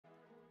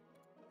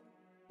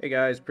Hey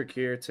guys, Prick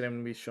here. Today I'm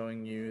going to be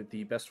showing you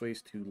the best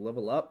ways to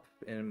level up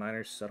in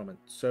Miners Settlement.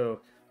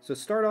 So to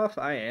start off,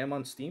 I am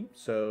on Steam,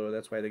 so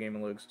that's why the game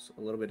looks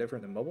a little bit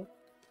different than mobile.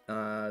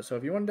 So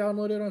if you want to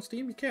download it on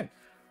Steam, you can.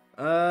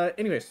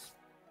 Anyways,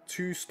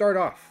 to start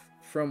off,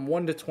 from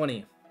 1 to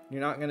 20,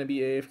 you're not going to be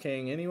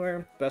AFKing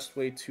anywhere. Best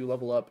way to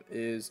level up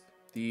is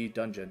the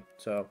dungeon.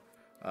 So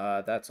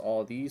that's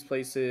all these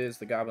places,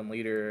 the Goblin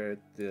Leader,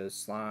 the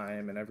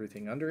slime, and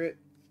everything under it.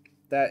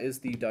 That is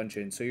the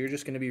dungeon. So you're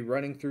just going to be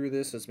running through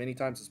this as many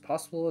times as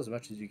possible, as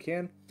much as you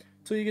can,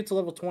 until you get to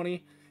level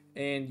 20,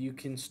 and you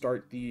can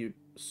start the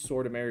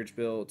Sword of Marriage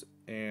build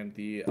and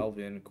the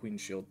Elven Queen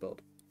Shield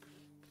build.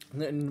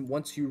 And then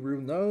once you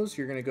ruin those,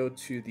 you're going to go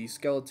to the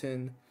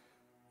Skeleton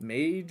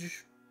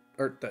Mage,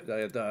 or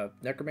the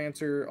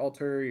Necromancer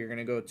altar. You're going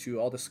to go to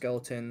all the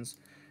skeletons,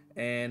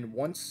 and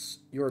once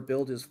your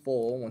build is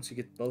full, once you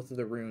get both of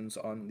the runes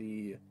on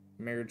the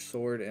Marriage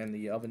Sword and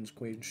the Elven's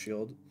Queen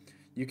Shield,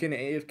 you can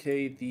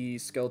AFK the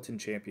skeleton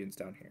champions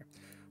down here.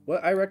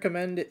 What I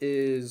recommend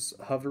is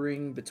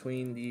hovering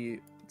between the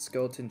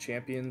skeleton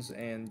champions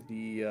and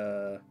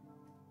the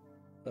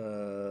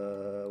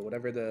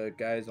whatever the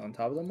guys on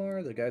top of them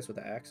are, the guys with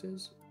the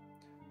axes.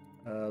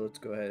 Let's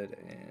go ahead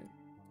and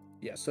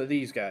yeah, so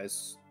these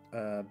guys,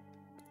 what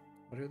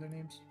are their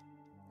names?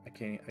 I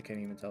can't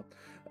even tell.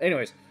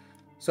 Anyways,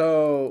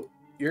 so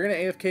you're gonna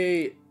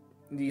AFK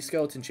the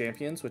skeleton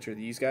champions, which are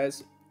these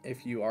guys,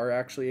 if you are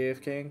actually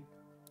AFKing.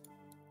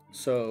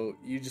 So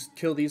you just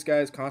kill these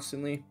guys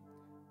constantly,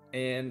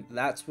 and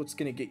that's what's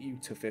going to get you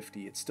to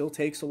 50. It still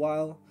takes a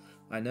while,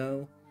 I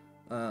know,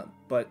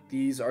 but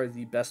these are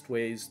the best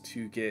ways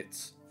to get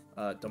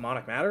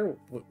Demonic Matter,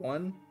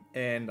 one,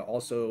 and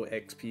also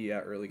XP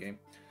at early game.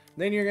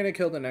 Then you're going to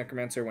kill the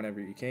Necromancer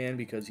whenever you can,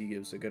 because he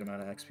gives a good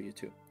amount of XP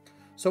too.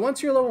 So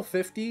once you're level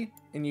 50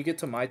 and you get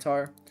to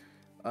Mytar,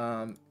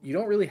 you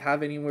don't really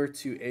have anywhere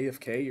to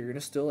AFK. You're going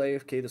to still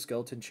AFK the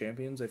Skeleton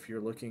Champions if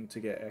you're looking to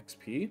get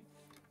XP.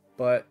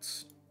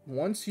 But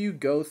once you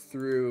go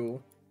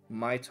through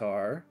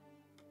Mytar,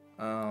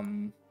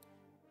 and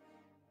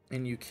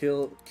you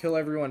kill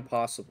everyone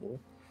possible,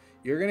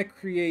 you're gonna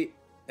create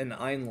an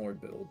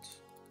Einlord build.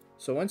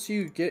 So once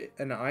you get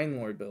an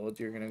Einlord build,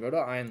 you're gonna go to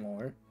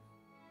Einlord.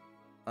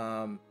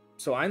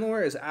 So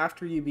Einlord is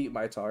after you beat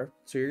Mytar,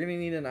 so you're gonna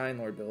need an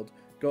Einlord build.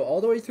 Go all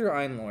the way through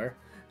Einlord,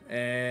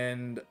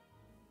 and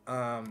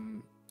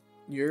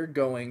you're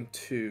going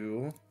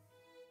to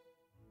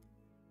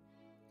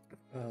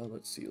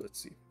let's see.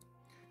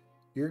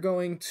 You're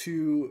going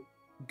to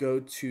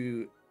go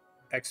to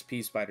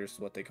XP spiders, is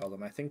what they call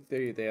them. I think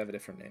they have a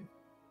different name.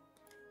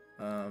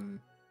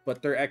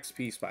 But they're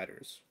XP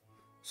spiders.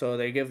 So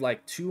they give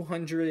like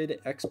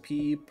 200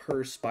 XP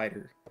per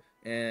spider.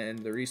 And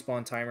the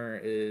respawn timer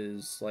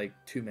is like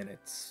 2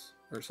 minutes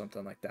or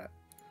something like that.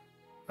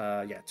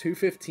 Yeah,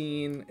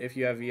 215 if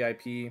you have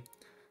VIP.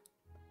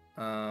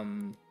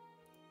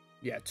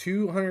 Yeah,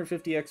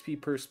 250 XP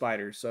per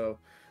spider. So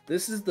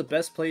this is the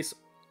best place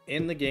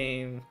in the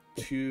game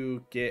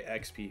to get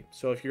XP.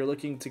 So if you're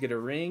looking to get a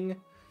ring,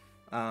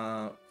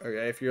 or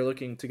if you're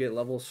looking to get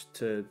levels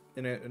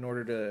in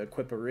order to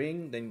equip a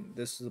ring, then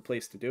this is the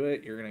place to do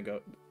it. You're gonna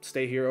go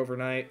stay here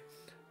overnight.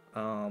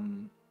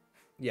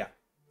 Yeah.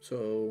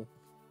 So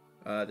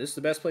this is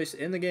the best place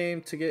in the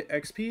game to get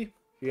XP. If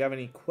you have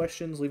any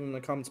questions, leave them in the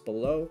comments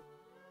below.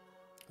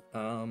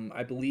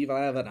 I believe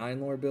I have an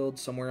Einlord build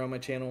somewhere on my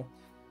channel.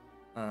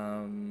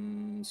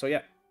 So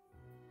yeah,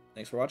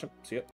 thanks for watching. See ya.